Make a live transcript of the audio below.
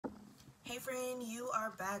Hey friend, you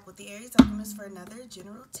are back with the Aries Alchemist for another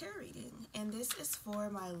general tarot reading, and this is for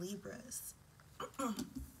my Libras.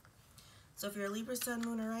 So if you're a Libra, Sun,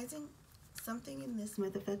 Moon, or Rising, something in this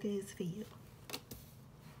motherfucker is for you.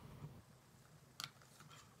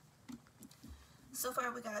 So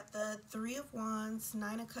far we got the 3 of Wands,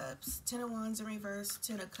 9 of Cups, 10 of Wands in reverse,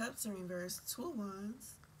 10 of Cups in reverse, 2 of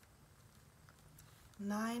Wands,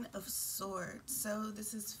 9 of Swords. So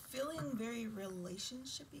this is feeling very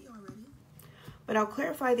relationshipy already. But I'll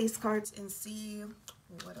clarify these cards and see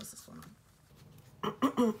what else is going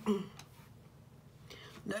on.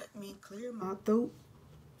 Let me clear my throat.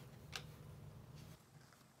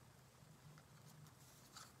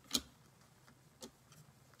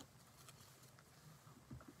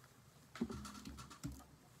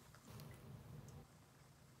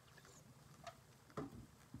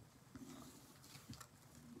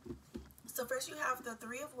 So first you have the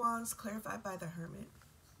 3 of Wands clarified by the Hermit.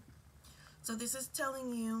 So this is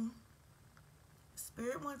telling you,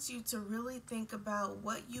 Spirit wants you to really think about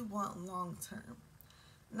what you want long term.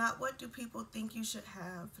 Not what do people think you should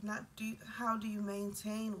have, not how do you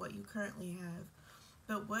maintain what you currently have,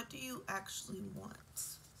 but what do you actually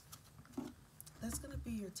want? That's going to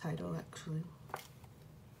be your title, actually.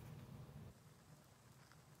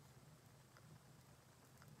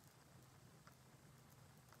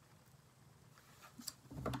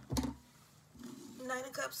 Nine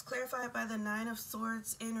of Cups clarified by the 9 of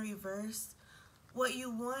Swords in reverse. What you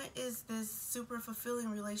want is this super fulfilling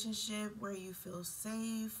relationship where you feel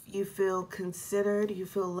safe, you feel considered, you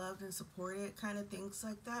feel loved and supported, kind of things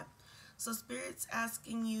like that. So Spirit's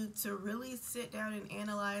asking you to really sit down and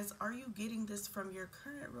analyze, are you getting this from your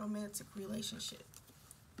current romantic relationship?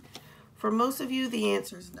 For most of you, the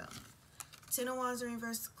answer is no. 10 of Wands in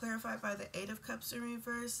reverse clarified by the 8 of Cups in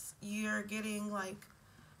reverse. You're getting like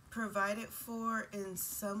provided for in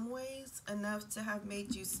some ways, enough to have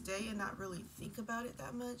made you stay and not really think about it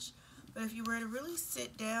that much. But if you were to really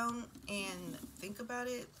sit down and think about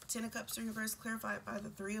it, 10 of Cups in reverse clarified by the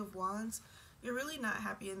 3 of Wands, you're really not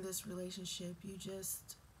happy in this relationship. You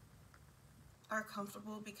just are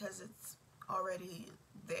comfortable because it's already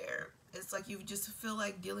there. It's like you just feel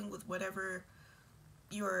like dealing with whatever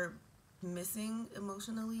you're missing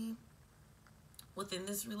emotionally within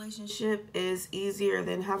this relationship is easier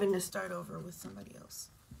than having to start over with somebody else.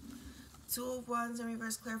 2 of Wands in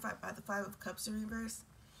reverse clarified by the 5 of Cups in reverse.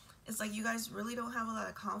 It's like you guys really don't have a lot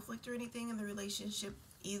of conflict or anything in the relationship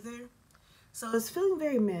either. So it's feeling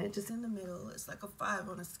very mid, just in the middle. It's like a 5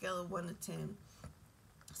 on a scale of 1 to 10.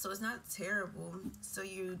 So it's not terrible. So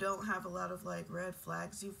you don't have a lot of like red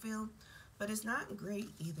flags you feel, but it's not great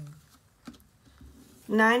either.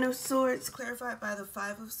 9 of Swords clarified by the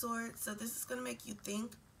 5 of Swords. So this is going to make you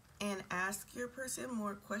think and ask your person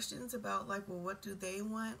more questions about like, well, what do they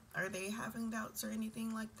want? Are they having doubts or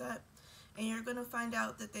anything like that? And you're going to find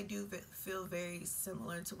out that they do feel very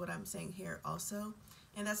similar to what I'm saying here also.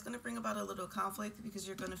 And that's going to bring about a little conflict because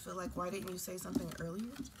you're going to feel like, why didn't you say something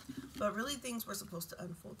earlier? But really things were supposed to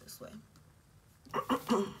unfold this way.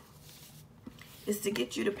 It's to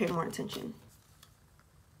get you to pay more attention.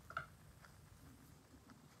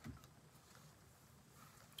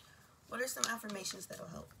 What are some affirmations that'll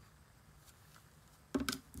help?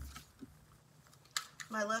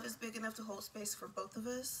 My love is big enough to hold space for both of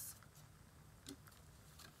us.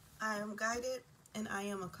 I am guided and I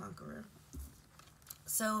am a conqueror.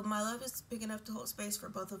 So my love is big enough to hold space for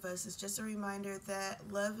both of us. It's just a reminder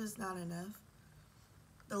that love is not enough.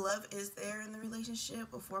 The love is there in the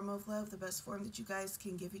relationship, a form of love, the best form that you guys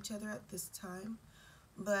can give each other at this time.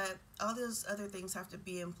 But all those other things have to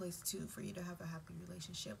be in place too for you to have a happy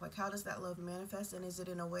relationship. Like, how does that love manifest, and is it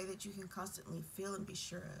in a way that you can constantly feel and be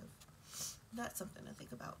sure of? That's something to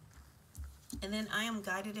think about. And then I am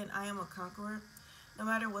guided and I am a conqueror. No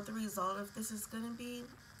matter what the result of this is going to be,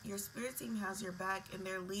 your spirit team has your back and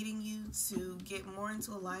they're leading you to get more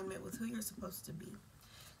into alignment with who you're supposed to be.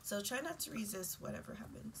 So try not to resist whatever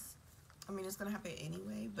happens. I mean, it's going to happen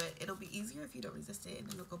anyway, but it'll be easier if you don't resist it,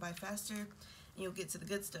 and it'll go by faster, and you'll get to the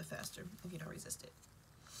good stuff faster if you don't resist it.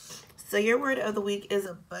 So your word of the week is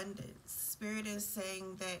abundance. Spirit is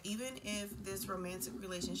saying that even if this romantic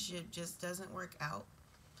relationship just doesn't work out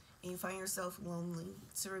and you find yourself lonely,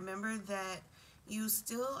 to remember that you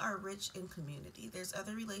still are rich in community. There's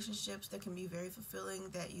other relationships that can be very fulfilling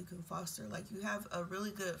that you can foster. Like, you have a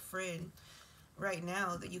really good friend right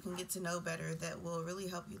now that you can get to know better that will really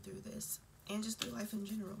help you through this, and just through life in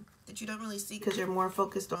general, that you don't really see because you're more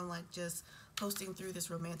focused on like just posting through this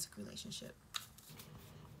romantic relationship.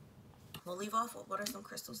 We'll leave off with what are some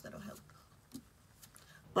crystals that'll help.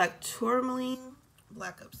 Black tourmaline,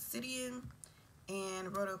 black obsidian,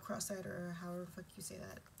 and roto cross-eyed, or however the fuck you say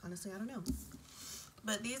that. Honestly, I don't know.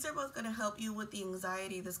 But these are both going to help you with the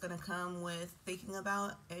anxiety that's going to come with thinking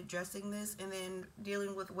about addressing this, and then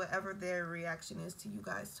dealing with whatever their reaction is to you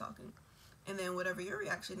guys talking. And then whatever your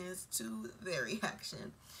reaction is to their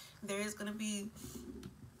reaction. There is going to be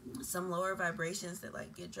some lower vibrations that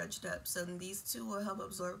like get dredged up. So these two will help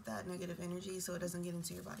absorb that negative energy so it doesn't get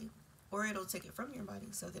into your body. Or it'll take it from your body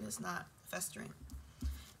so that it's not festering.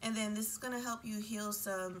 And then this is going to help you heal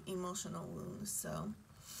some emotional wounds. So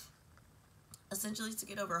essentially to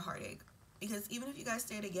get over a heartache, because even if you guys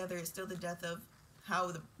stay together, it's still the death of how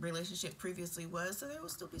the relationship previously was, so there will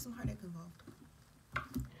still be some heartache involved.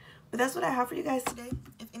 But that's what I have for you guys today.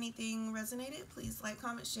 If anything resonated, please like,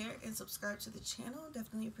 comment, share, and subscribe to the channel.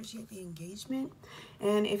 Definitely appreciate the engagement.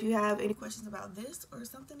 And if you have any questions about this or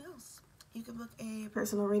something else, you can book a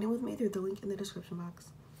personal reading with me through the link in the description box.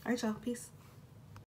 All right, y'all. Peace.